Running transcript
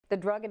The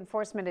Drug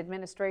Enforcement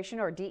Administration,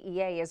 or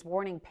DEA, is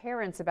warning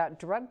parents about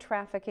drug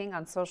trafficking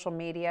on social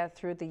media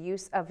through the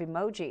use of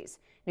emojis.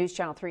 News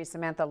Channel 3's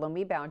Samantha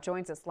Lomibao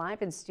joins us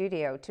live in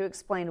studio to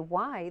explain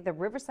why the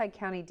Riverside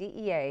County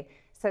DEA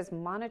says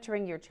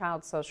monitoring your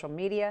child's social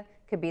media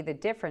could be the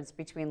difference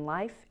between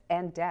life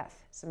and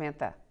death.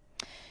 Samantha.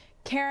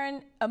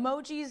 Karen,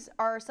 emojis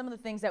are some of the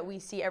things that we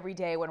see every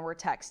day when we're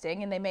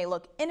texting, and they may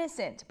look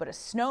innocent, but a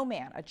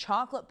snowman, a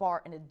chocolate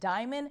bar, and a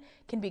diamond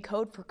can be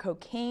code for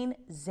cocaine,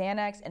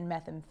 Xanax, and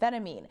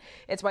methamphetamine.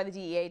 It's why the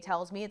DEA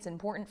tells me it's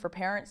important for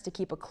parents to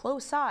keep a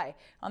close eye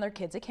on their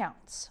kids'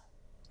 accounts.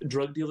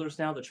 Drug dealers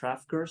now, the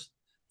traffickers,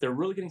 they're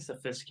really getting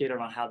sophisticated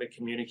on how they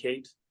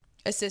communicate.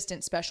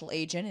 Assistant Special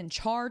Agent in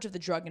charge of the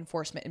Drug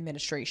Enforcement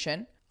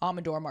Administration,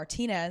 Amador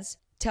Martinez,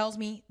 tells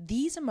me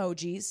these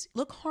emojis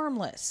look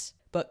harmless,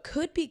 but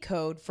could be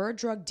code for a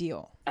drug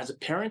deal. As a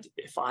parent,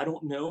 if I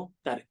don't know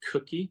that a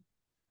cookie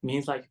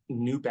means like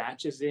new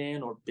batches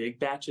in or big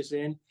batches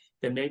in,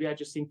 then maybe I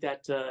just think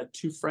that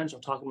two friends are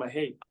talking about,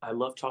 hey, I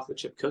love chocolate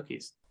chip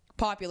cookies.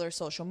 Popular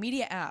social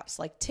media apps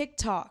like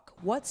TikTok,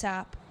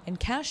 WhatsApp, and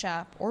Cash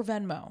App or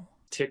Venmo.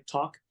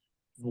 TikTok,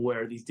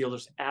 where these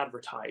dealers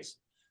advertise.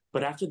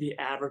 But after the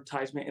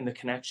advertisement and the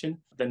connection,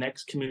 the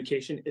next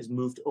communication is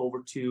moved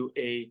over to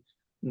a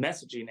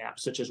messaging app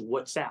such as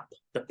WhatsApp.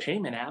 The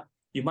payment app,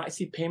 you might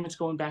see payments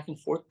going back and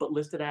forth, but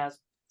listed as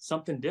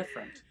something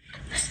different.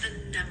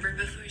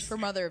 For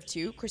mother of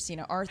two,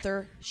 Christina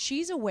Arthur,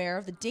 she's aware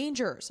of the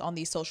dangers on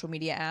these social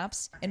media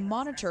apps and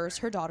monitors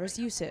her daughter's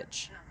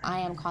usage. I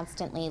am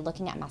constantly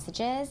looking at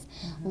messages,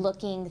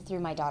 looking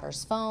through my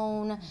daughter's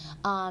phone,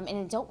 and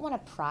I don't want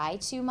to pry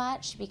too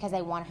much because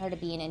I want her to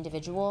be an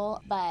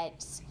individual,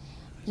 but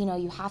you know,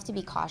 you have to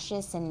be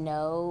cautious and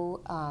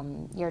know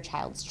your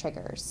child's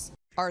triggers.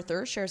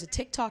 Arthur shares a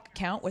TikTok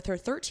account with her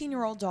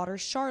 13-year-old daughter,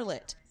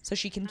 Charlotte, so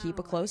she can keep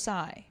a close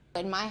eye.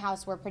 In my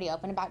house, we're pretty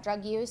open about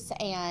drug use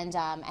and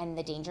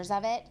the dangers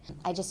of it.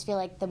 I just feel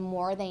like the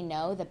more they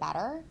know, the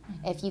better.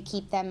 If you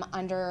keep them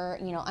under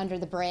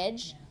the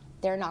bridge,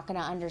 they're not going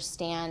to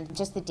understand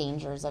just the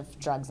dangers of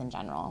drugs in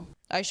general.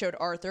 I showed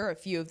Arthur a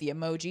few of the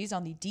emojis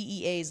on the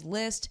DEA's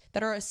list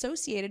that are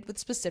associated with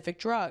specific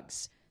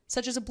drugs,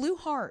 such as a blue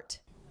heart.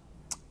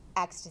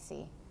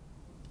 Ecstasy.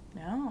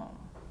 No.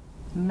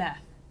 Meth.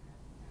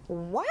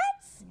 What?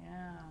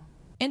 Yeah.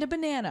 And a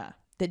banana.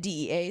 The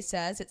DEA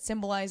says it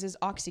symbolizes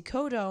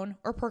oxycodone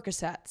or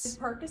Percocets.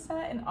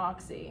 Percocet and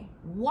Oxy.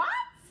 What?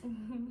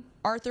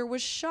 Arthur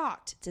was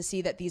shocked to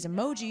see that these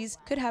emojis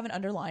could have an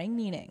underlying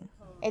meaning.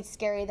 It's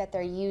scary that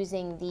they're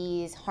using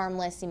these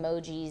harmless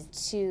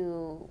emojis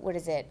to,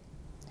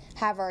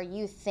 have our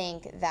youth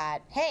think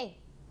that, hey,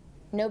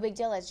 no big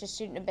deal, it's just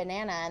shooting a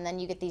banana, and then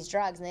you get these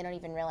drugs and they don't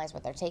even realize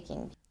what they're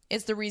taking.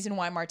 It's the reason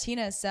why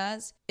Martinez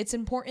says it's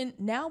important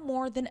now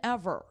more than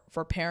ever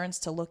for parents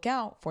to look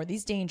out for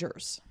these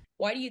dangers.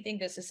 Why do you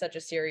think this is such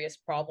a serious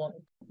problem?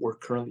 We're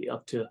currently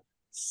up to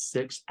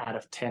 6 out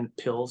of 10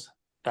 pills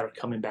that are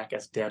coming back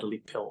as deadly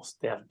pills.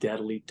 They have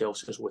deadly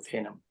doses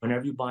within them.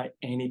 Whenever you buy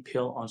any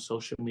pill on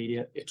social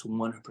media, it's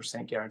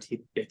 100%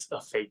 guaranteed it's a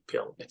fake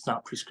pill. It's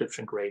not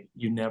prescription grade.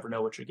 You never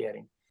know what you're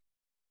getting.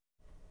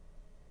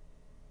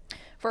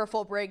 For a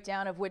full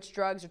breakdown of which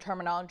drugs or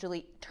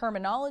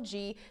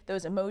terminology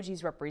those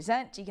emojis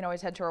represent, you can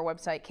always head to our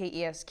website,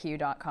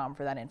 kesq.com,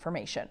 for that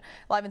information.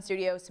 Live in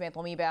studio, Samantha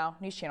Lomibao,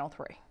 News Channel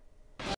 3.